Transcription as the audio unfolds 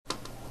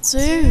Do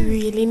you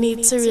really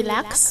need to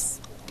relax?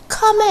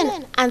 Come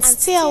in and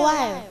stay a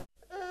while.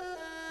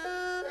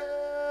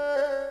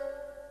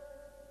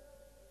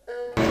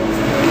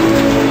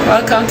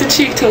 Welcome to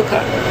Cheek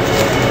Tocar.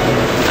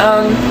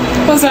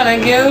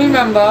 Hosanna girl,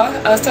 remember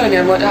I was telling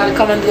you about how to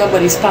come and do a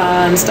body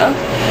spa and stuff?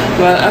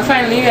 Well, I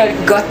finally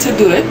got to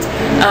do it.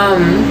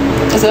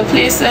 There's a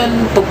place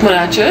in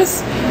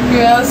Bookmanachos.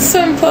 Real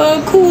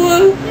simple,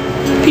 cool,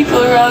 people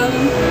real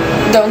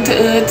down to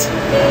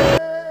earth.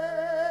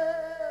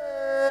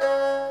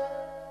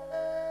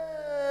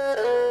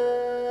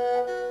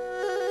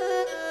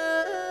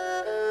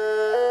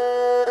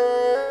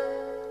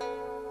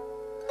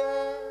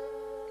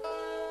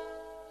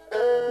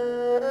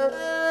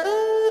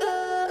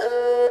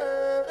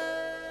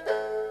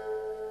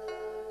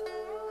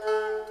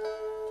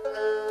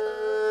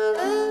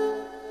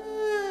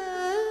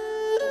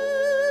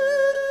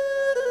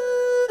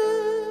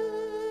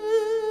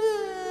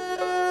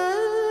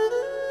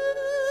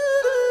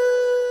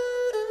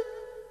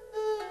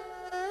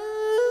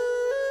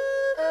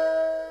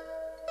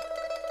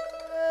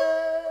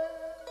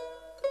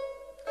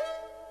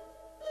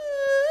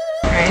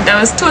 That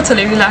was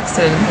totally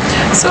relaxing.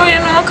 So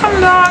come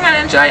along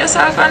and enjoy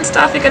yourself and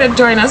stuff. You gotta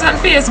join us on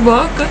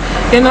Facebook.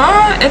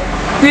 It's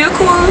real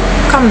cool.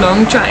 Come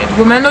along, try it.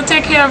 Women don't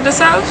take care of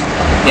themselves.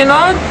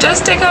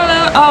 Just take a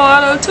little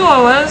hour or 2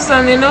 hours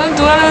and do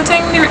a little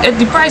thing.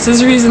 The price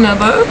is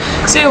reasonable,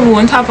 so you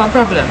won't have a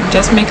problem.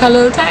 Just make a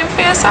little time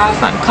for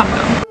yourself and come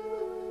along.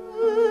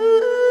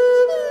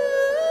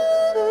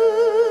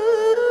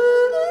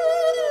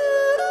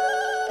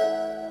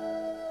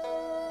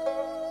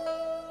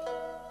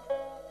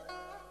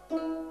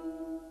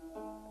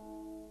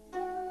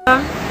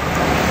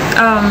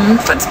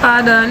 Foot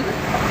spa done.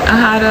 I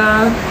had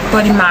a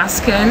body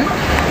masking.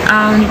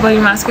 The body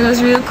masking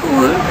was real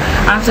cool.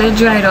 After it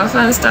dried off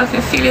and stuff,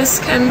 you feel your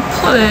skin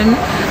pulling.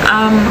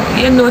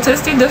 You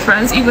notice the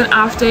difference even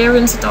after you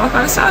rinse it off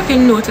and stuff. You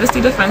notice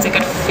the difference. You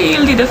can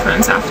feel the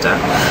difference after.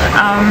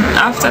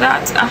 After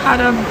that, I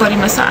had a body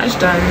massage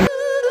done.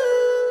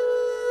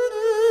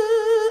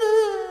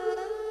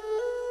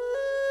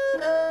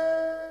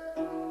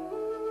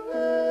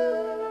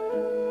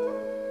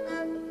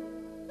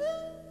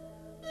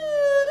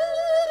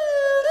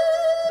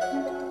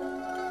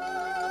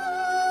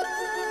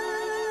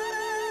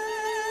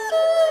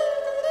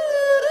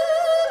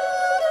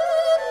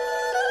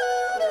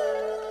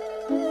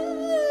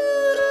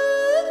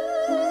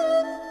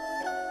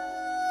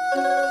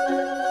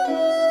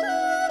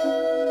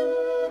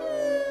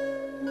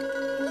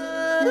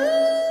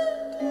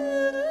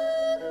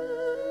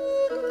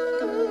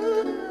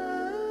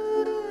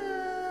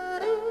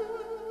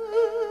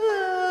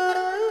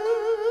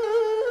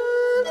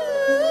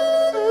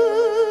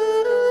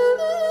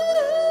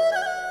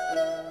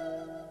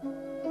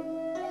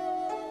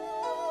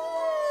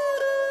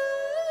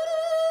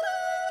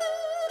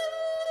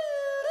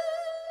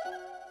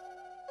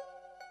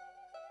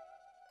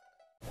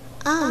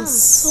 I'm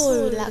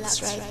so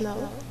relaxed right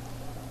now.